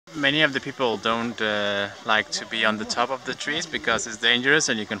Many of the people don't like to be on the top of the trees because it's dangerous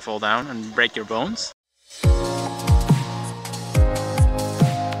and you can fall down and break your bones.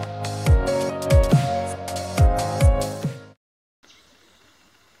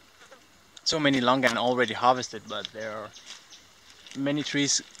 So many longan already harvested, but there are many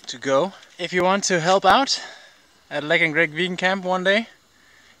trees to go. If you want to help out at Lake and Greg Vegan Camp one day,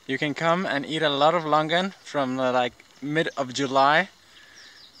 you can come and eat a lot of longan from like mid of July.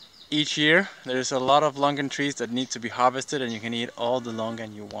 Each year there's a lot of longan trees that need to be harvested and you can eat all the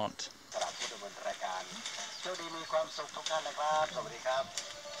longan you want.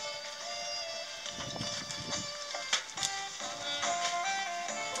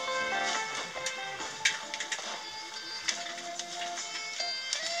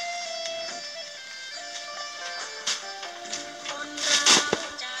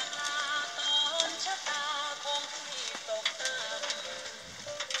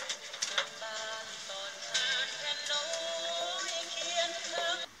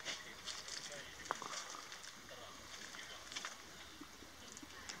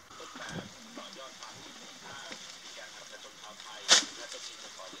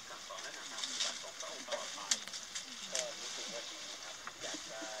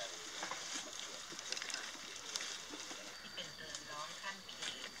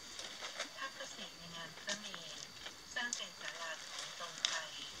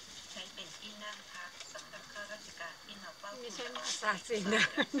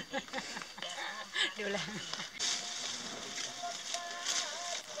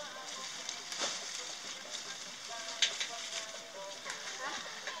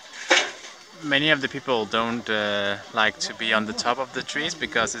 Many of the people don't like to be on the top of the trees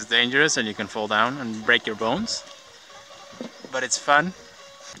because it's dangerous and you can fall down and break your bones. But it's fun.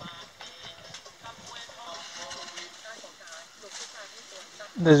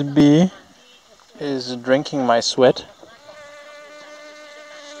 This bee is drinking my sweat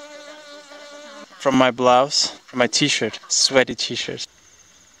from my blouse, from my t-shirt, sweaty t-shirt.